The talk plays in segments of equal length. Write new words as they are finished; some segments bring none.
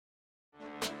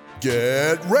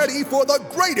Get ready for the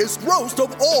greatest roast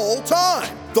of all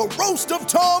time, the Roast of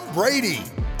Tom Brady,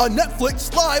 a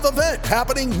Netflix live event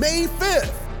happening May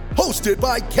 5th. Hosted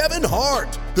by Kevin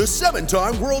Hart, the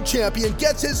 7-time world champion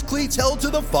gets his cleats held to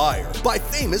the fire by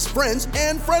famous friends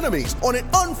and frenemies on an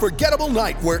unforgettable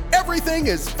night where everything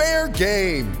is fair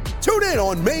game. Tune in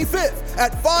on May 5th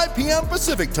at 5 p.m.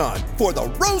 Pacific time for the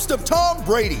Roast of Tom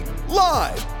Brady,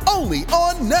 live only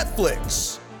on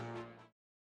Netflix.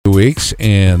 Weeks,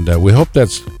 and we hope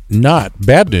that's not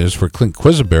bad news for Clint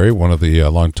Quisenberry, one of the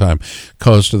longtime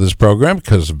co-hosts of this program,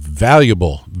 because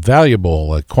valuable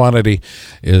quantity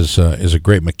is a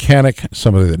great mechanic,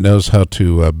 somebody that knows how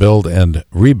to build and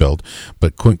rebuild.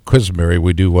 But Clint Quisenberry,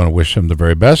 we do want to wish him the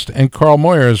very best, and Carl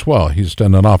Moyer as well. He's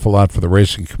done an awful lot for the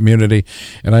racing community,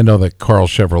 and I know that Carl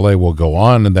Chevrolet will go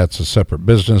on, and that's a separate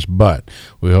business, but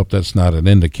we hope that's not an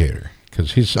indicator.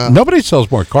 Because nobody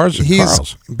sells more cars than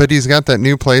Carl's. But he's got that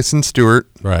new place in Stewart,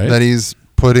 right, that he's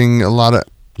putting a lot of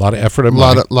effort and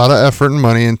money. lot of effort and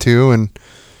money into. And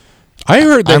I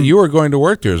heard that you were going to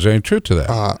work there. Is there any truth to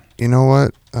that? You know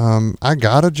what? I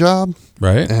got a job,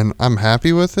 right, and I'm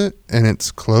happy with it, and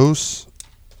it's close,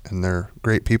 and they're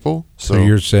great people. So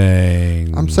you're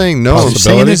saying? I'm saying no. I'm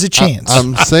saying there's a chance.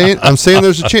 I'm saying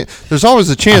there's a chance. There's always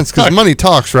a chance because money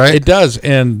talks, right? It does,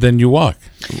 and then you walk.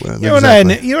 Well, you know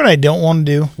what I don't want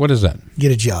to do? What is that?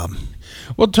 Get a job.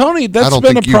 Well, Tony, that's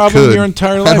been a problem your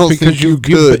entire life because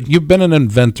you've been an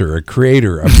inventor, a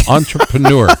creator, an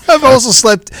entrepreneur. I've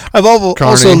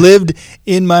also lived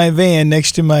in my van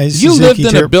next to my Suzuki. You lived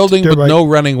in a building with no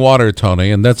running water, Tony,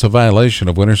 and that's a violation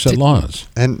of Winterset laws.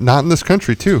 And not in this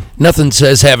country, too. Nothing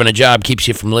says having a job keeps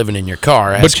you from living in your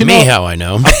car. Ask me how I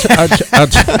know.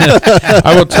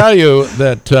 I will tell you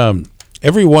that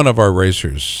every one of our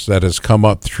racers that has come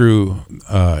up through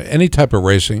any type of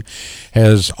racing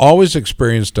has always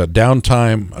experienced a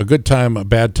downtime, a good time, a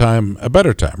bad time, a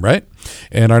better time, right?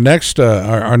 And our next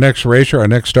racer, our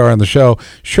next star on the show,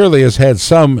 surely has had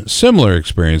some similar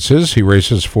experiences. He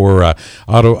races for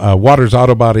Waters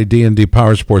Auto Body D&D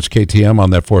Power Sports KTM on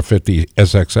that 450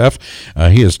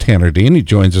 SXF. He is Tanner Dean. He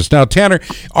joins us now. Tanner,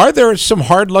 are there some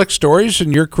hard luck stories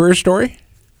in your career story?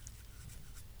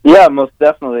 Yeah, most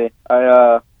definitely.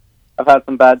 I've had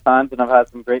some bad times and I've had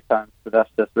some great times, but that's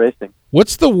just racing.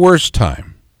 What's the worst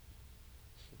time?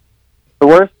 The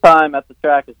worst time at the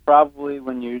track is probably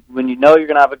when you know you're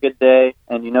gonna have a good day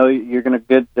and you know you're gonna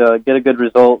get a good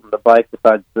result and the bike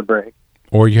decides to break.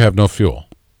 Or you have no fuel.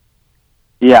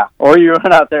 Yeah, or you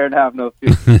run out there and have no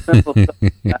fuel. Simple stuff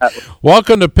like that.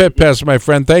 Welcome to Pit Pass, my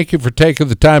friend. Thank you for taking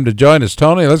the time to join us.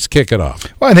 Tony, let's kick it off.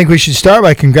 Well, I think we should start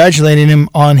by congratulating him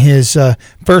on his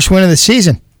first win of the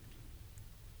season.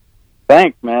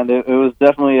 Thanks, man. It was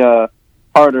definitely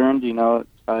hard-earned. You know,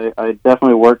 I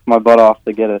definitely worked my butt off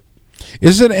to get it.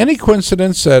 Is it any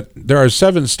coincidence that there are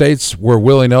 7 states where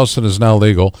Willie Nelson is now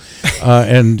legal,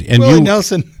 and Willie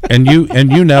Nelson and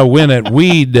you now win at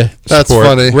Weed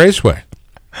Sport Raceway?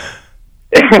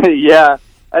 Yeah,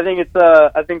 I think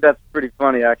that's pretty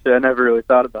funny. Actually, I never really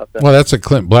thought about that. Well, that's a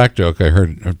Clint Black joke I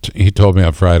heard. He told me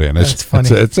on Friday, and that's funny.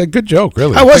 It's a good joke,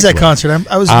 really. I was at concert.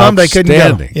 I was bummed I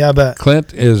couldn't go. Yeah, I bet.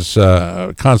 Clint is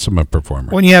a consummate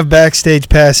performer. When you have backstage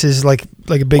passes like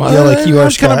a big deal like you are,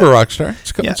 kind of a rock star.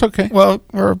 It's okay. Well,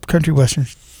 we're country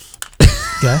westerns.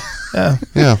 Yeah.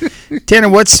 Yeah. Tanner,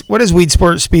 what is Weed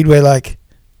Sport Speedway like?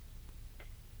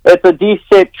 It's a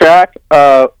D-shaped track.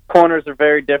 Corners are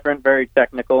very different, very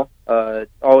technical.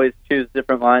 Always choose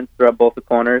different lines throughout both the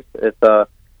corners. It's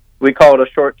we call it a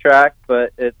short track,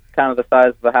 but it's kind of the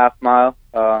size of a half mile.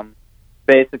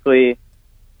 Basically,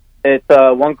 it's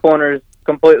one corner is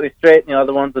completely straight, and the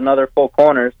other one's another full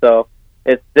corner. So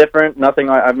it's different.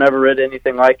 I've never ridden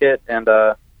anything like it, and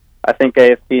I think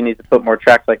AFC needs to put more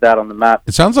tracks like that on the map.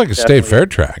 It sounds like a state fair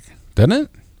track, doesn't it?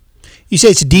 You say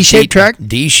it's a D-shaped track?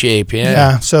 D-shape, yeah.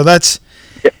 Yeah, so that's,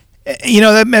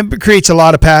 that creates a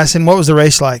lot of passing. What was the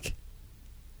race like?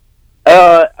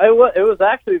 It was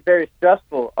actually very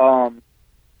stressful.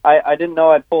 I didn't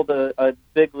know I'd pulled a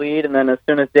big lead, and then as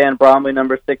soon as Dan Bromley,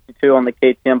 number 62 on the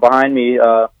KTM behind me,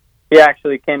 he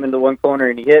actually came into one corner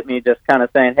and he hit me just kind of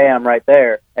saying, hey, I'm right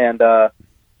there. And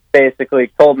basically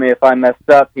told me if I messed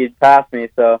up, he'd pass me.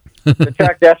 So the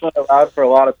track definitely allowed for a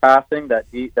lot of passing.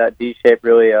 That D shape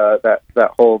really,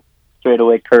 that whole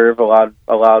straightaway curve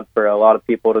allowed for a lot of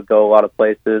people to go a lot of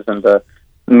places and to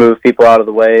move people out of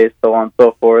the way, so on and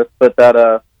so forth. But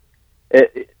that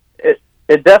it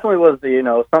definitely was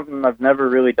something I've never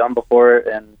really done before,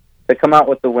 and to come out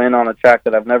with the win on a track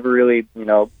that I've never really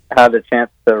had the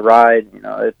chance to ride,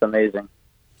 it's amazing.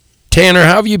 Tanner,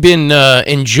 how have you been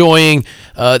enjoying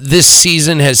this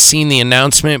season? Has seen the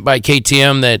announcement by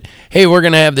KTM that, hey, we're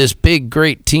going to have this big,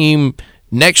 great team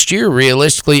next year,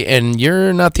 realistically, and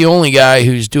you're not the only guy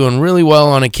who's doing really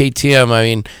well on a KTM. I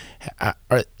mean,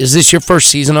 is this your first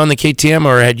season on the KTM,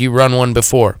 or had you run one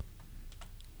before?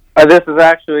 This is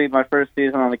actually my first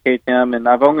season on the KTM, and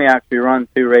I've only actually run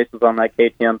 2 races on that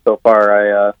KTM so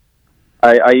far.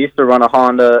 I used to run a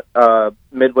Honda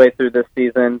midway through this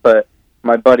season, but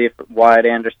my buddy Wyatt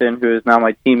Anderson, who is now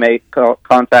my teammate,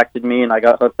 contacted me, and I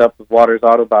got hooked up with Waters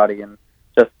Auto Body. And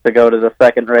just to go to the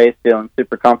second race, feeling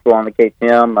super comfortable on the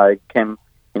KTM, I came,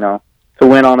 to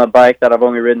win on a bike that I've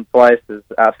only ridden twice is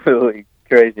absolutely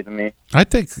crazy to me. I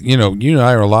think, you and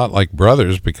I are a lot like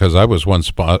brothers because I was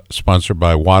once sponsored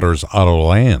by Waters Auto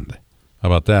Land. How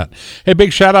about that? Hey,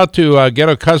 big shout out to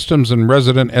Ghetto Customs and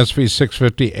resident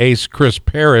SV650 ace Chris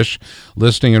Parrish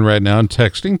listening in right now and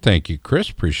texting. Thank you, Chris.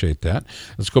 Appreciate that.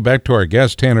 Let's go back to our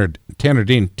guest, Tanner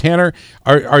Dean. Tanner,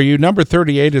 are you number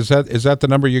 38? Is that the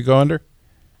number you go under?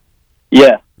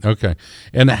 Yeah. Okay.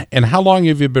 And how long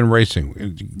have you been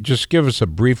racing? Just give us a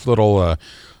brief little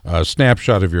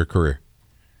snapshot of your career.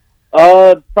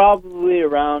 Probably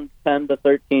around 10 to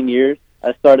 13 years.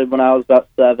 I started when I was about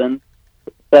seven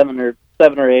or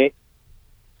 8.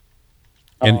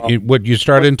 And you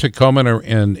started in Tacoma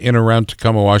and in around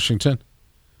Tacoma, Washington?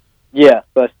 Yeah,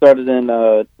 so I started in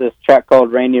this track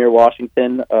called Rainier,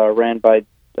 Washington, ran by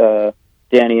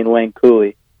Danny and Wayne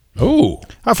Cooley. Oh.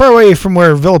 How far away from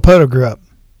where Villapoto grew up?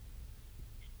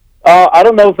 I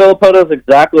don't know Villapoto's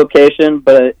exact location,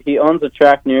 but he owns a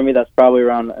track near me that's probably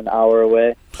around an hour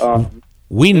away.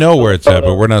 We know where it's at,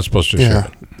 but we're not supposed to share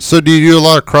it. So do you do a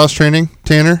lot of cross-training,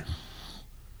 Tanner?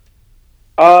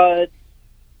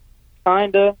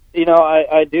 Kinda.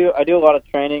 I do a lot of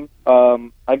training.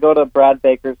 I go to Brad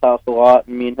Baker's house a lot,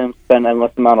 and me and him spend an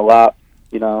endless amount of laps,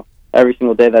 every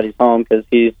single day that he's home because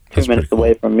he's 2 minutes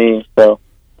away from me. So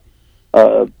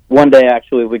one day,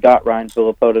 actually, we got Ryan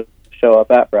Villapoto to show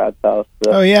up at Brad's house.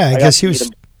 So I guess he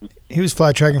was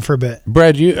flat tracking for a bit.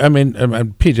 Brad,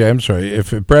 PJ, I'm sorry.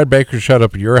 If Brad Baker showed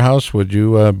up at your house, would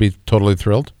you be totally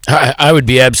thrilled? I would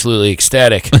be absolutely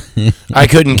ecstatic. I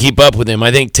couldn't keep up with him.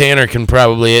 I think Tanner can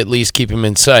probably at least keep him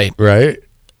in sight. Right?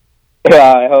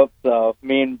 Yeah, I hope so.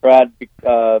 Me and Brad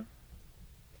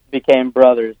became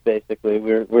brothers, basically.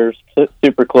 We're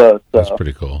super close. So that's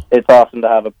pretty cool. It's awesome to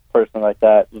have a person like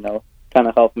that, kind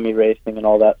of helping me racing and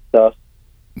all that stuff.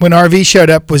 When RV showed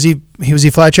up, was he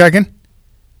flat tracking?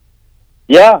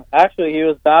 Yeah, actually, he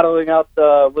was battling out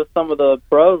with some of the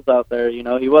pros out there.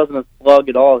 He wasn't a slug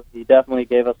at all. He definitely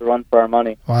gave us a run for our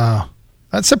money. Wow,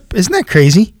 isn't that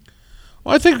crazy?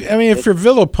 Well, if you're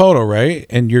Villapoto, right,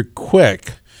 and you're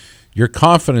quick, your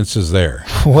confidence is there.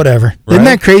 Whatever. Right? Isn't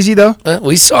that crazy though?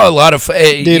 We saw a lot of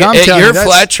dude. I'm telling you,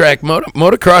 flat track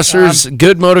motocrossers.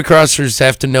 Good motocrossers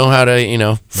have to know how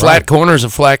to, flat corner's a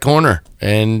flat corner.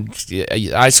 And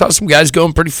I saw some guys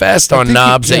going pretty fast on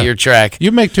knobs at your track.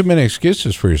 You make too many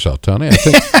excuses for yourself, Tony. I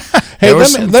think. Hey,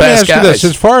 let me ask you this: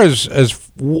 as far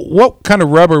as what kind of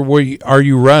rubber are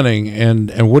you running,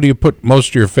 and what do you put most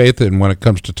of your faith in when it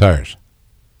comes to tires?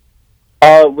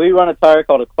 We run a tire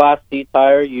called a Class C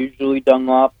tire, usually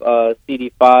Dunlop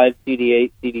CD5,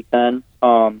 CD8,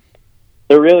 CD10.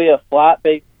 They're really a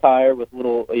flat-based tire with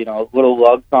little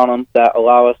lugs on them that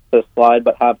allow us to slide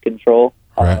but have control.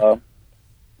 Right.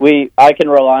 I can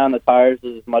rely on the tires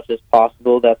as much as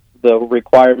possible. That's the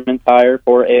requirement tire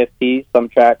for AFT. Some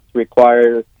tracks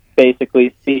require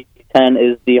basically CD10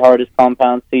 is the hardest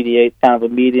compound, CD8 is kind of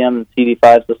a medium, and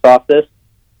CD5 is the softest.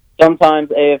 Sometimes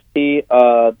AFT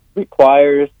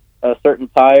requires a certain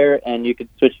tire, and you can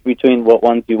switch between what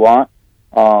ones you want.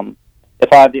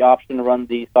 If I have the option to run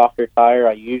the softer tire,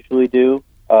 I usually do,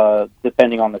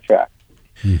 depending on the track.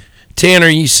 Tanner,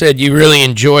 you said you really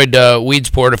enjoyed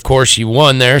Weedsport. Of course, you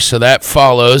won there, so that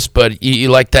follows. But you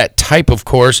like that type of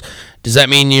course. Does that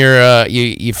mean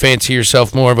you fancy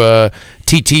yourself more of a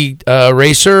TT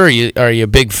racer? Are you a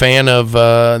big fan of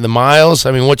the miles?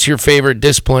 I mean, what's your favorite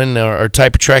discipline or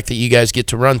type of track that you guys get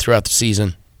to run throughout the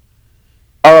season?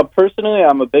 Personally,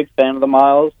 I'm a big fan of the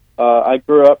miles. I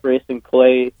grew up racing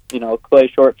clay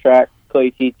short track,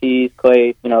 clay TTs,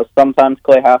 clay, sometimes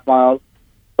clay half miles.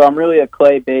 So I'm really a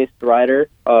clay-based rider.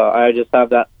 I just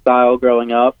have that style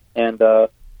growing up, and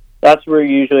that's where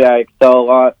usually I excel a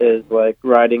lot is like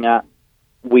riding at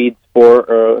Weedsport,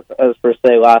 or as per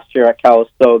se last year at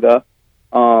Calistoga.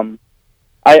 I'd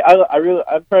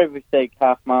probably say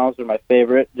half miles are my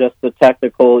favorite. Just the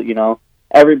technical,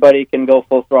 everybody can go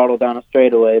full throttle down a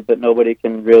straightaway, but nobody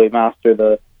can really master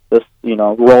this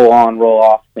roll on, roll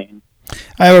off scene.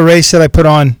 I have a race that I put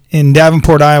on in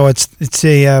Davenport, Iowa. It's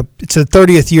a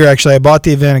 30th year actually. I bought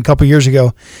the event a couple years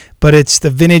ago, but it's the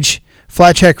vintage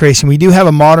flat track racing. We do have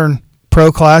a modern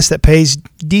pro class that pays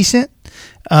decent.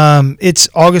 It's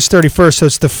August 31st, so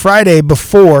it's the Friday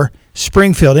before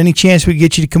Springfield. Any chance we could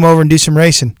get you to come over and do some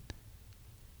racing?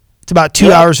 It's about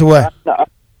 2 hours away.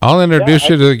 I'll introduce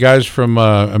you to the guys from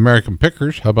American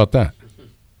Pickers. How about that?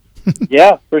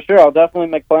 Yeah, for sure. I'll definitely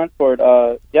make plans for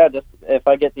it. Just if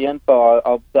I get the info,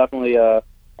 I'll definitely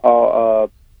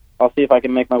I'll see if I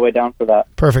can make my way down for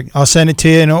that. Perfect. I'll send it to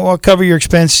you, and I'll cover your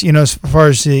expense. As far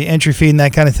as the entry fee and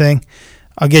that kind of thing,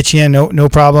 I'll get you in. No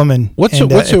problem. And what's the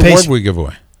award we give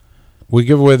away? We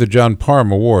give away the John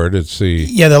Parham Award. It's the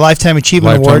Lifetime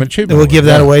Achievement Award. We'll give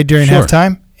that away during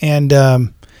halftime, and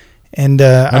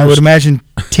I would imagine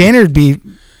Tanner would be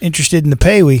interested in the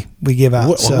pay we give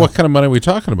out. What kind of money are we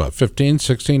talking about? $15,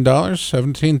 $16,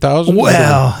 $17,000?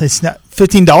 Well, it's not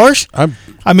 $15. It's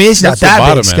not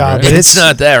that big, Scott, right? but it's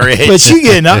not that rich. But you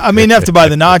get enough to buy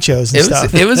the nachos and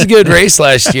stuff. It was a good race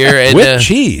last year, and, with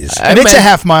cheese. And it's a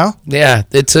half mile. Yeah,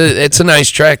 it's a nice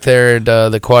track there at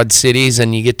the Quad Cities,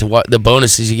 and you get to watch the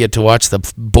bonuses. You get to watch the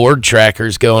board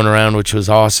trackers going around, which was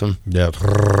awesome. Yeah.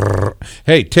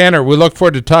 Hey, Tanner, we look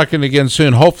forward to talking again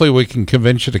soon. Hopefully, we can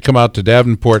convince you to come out to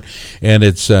Davenport, and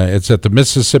it's at the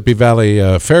Mississippi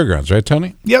Valley Fairgrounds, right,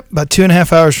 Tony? Yep, about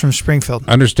 2.5 hours from Springfield.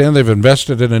 I understand they've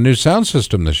invested in a new sound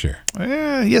system this year.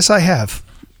 Yes, I have.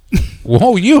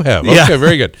 Whoa, you have. Okay, Yeah.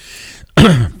 Very good.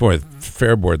 Boy,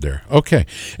 fair board there. Okay.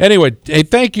 Anyway, hey,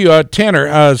 thank you,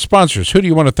 Tanner. Sponsors, who do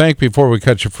you want to thank before we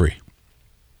cut you free?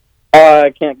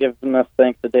 I can't give enough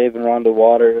thanks to Dave and Rhonda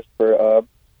Waters for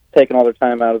taking all their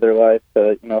time out of their life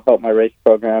to help my race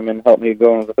program and help me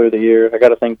going through the year. I got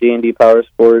to thank D&D Power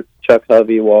Sports, Chuck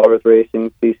Hovey, Walworth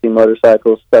Racing, CC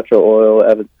Motorcycles, Spectral Oil,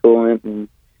 Evans Coolant, and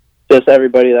just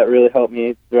everybody that really helped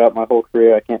me throughout my whole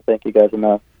career. I can't thank you guys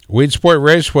enough. Weed Sport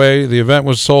Raceway, the event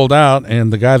was sold out,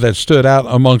 and the guy that stood out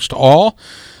amongst all,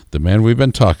 the man we've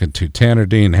been talking to, Tanner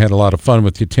Dean. Had a lot of fun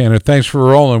with you, Tanner. Thanks for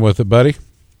rolling with it, buddy.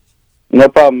 No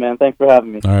problem, man. Thanks for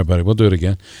having me. All right, buddy. We'll do it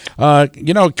again.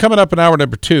 Coming up in hour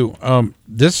number 2,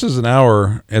 this is an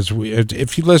hour,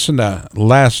 if you listened to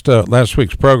last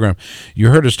week's program, you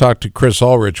heard us talk to Chris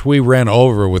Ulrich. We ran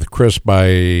over with Chris by,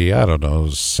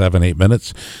 7-8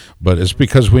 minutes, but it's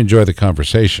because we enjoy the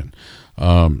conversation.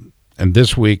 And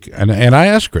this week, and I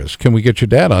asked Chris, can we get your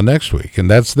dad on next week? And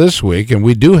that's this week. And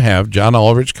we do have John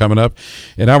Ulrich coming up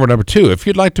in hour number 2. If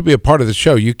you'd like to be a part of the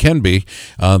show, you can be.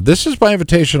 This is by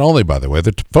invitation only, by the way.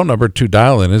 The phone number to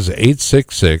dial in is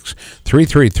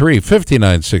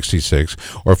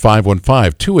 866-333-5966 or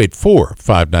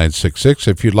 515-284-5966.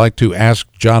 If you'd like to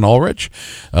ask John Ulrich,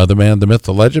 the man, the myth,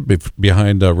 the legend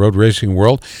behind Road Racing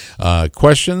World,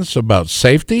 questions about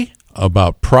safety,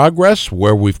 about progress,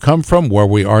 where we've come from, where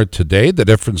we are today, the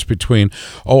difference between,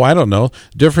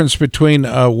 difference between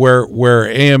where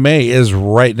AMA is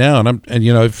right now. And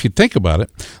if you think about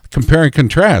it, compare and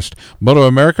contrast Moto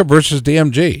America versus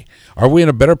DMG. Are we in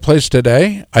a better place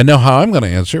today? I know how I'm going to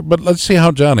answer, but let's see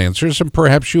how John answers, and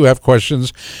perhaps you have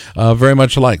questions very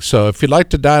much alike. So if you'd like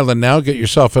to dial in now, get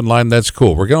yourself in line, that's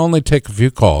cool. We're going to only take a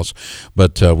few calls,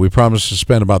 but we promise to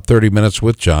spend about 30 minutes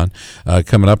with John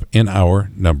coming up in hour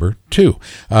number 2.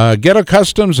 Ghetto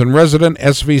Customs and resident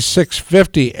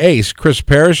SV650 ace Chris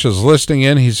Parrish is listening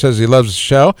in. He says he loves the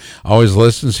show, always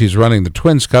listens. He's running the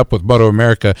Twins Cup with Moto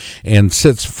America and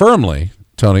sits firmly,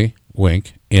 Tony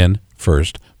Wink, in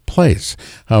first place.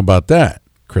 How about that?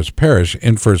 Chris Parrish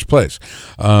in first place.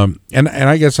 And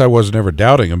I guess I wasn't ever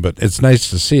doubting him, but it's nice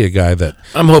to see a guy that...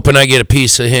 I'm hoping I get a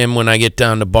piece of him when I get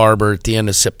down to Barber at the end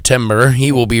of September.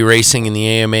 He will be racing in the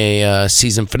AMA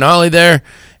season finale there.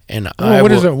 And what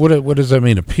does that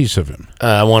mean, a piece of him?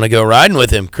 I want to go riding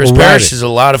with him. Chris Parrish is a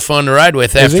lot of fun to ride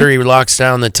with. After he locks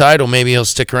down the title, maybe he'll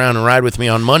stick around and ride with me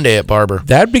on Monday at Barber.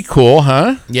 That'd be cool,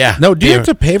 huh? Yeah. No, do you have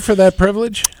to pay for that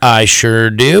privilege? I sure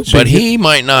do, but he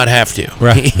might not have to.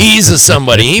 Right. He's a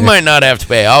somebody. He might not have to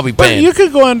pay. I'll be paying. But you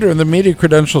could go under the media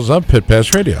credentials of Pit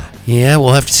Pass Radio. Yeah,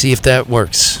 we'll have to see if that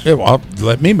works. Yeah, well,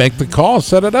 let me make the call.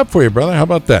 Set it up for you, brother. How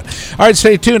about that? All right,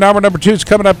 stay tuned. Hour number 2 is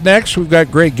coming up next. We've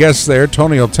got great guests there.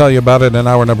 Tony will tell you about it in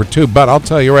hour number 2, but I'll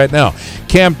tell you right now,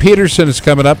 Cam Peterson is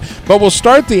coming up. But we'll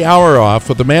start the hour off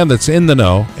with a man that's in the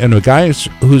know and a guy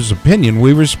whose opinion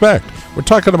we respect. We're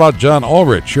talking about John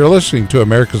Ulrich. You're listening to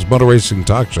America's Motor Racing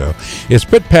Talk Show. It's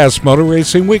Pit Pass Motor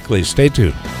Racing Weekly. Stay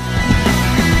tuned.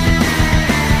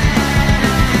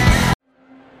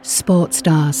 Sports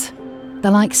stars.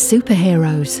 They're like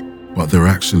superheroes. But they're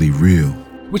actually real.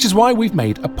 Which is why we've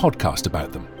made a podcast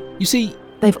about them. You see,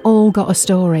 They've all got a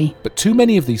story. But too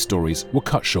many of these stories were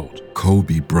cut short.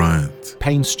 Kobe Bryant,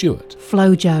 Payne Stewart,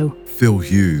 Flojo, Phil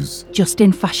Hughes.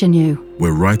 Justin Fashanu.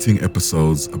 We're writing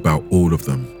episodes about all of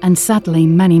them. And sadly,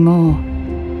 many more.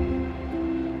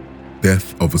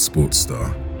 Death of a Sports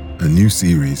Star, a new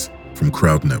series from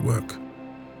Crowd Network.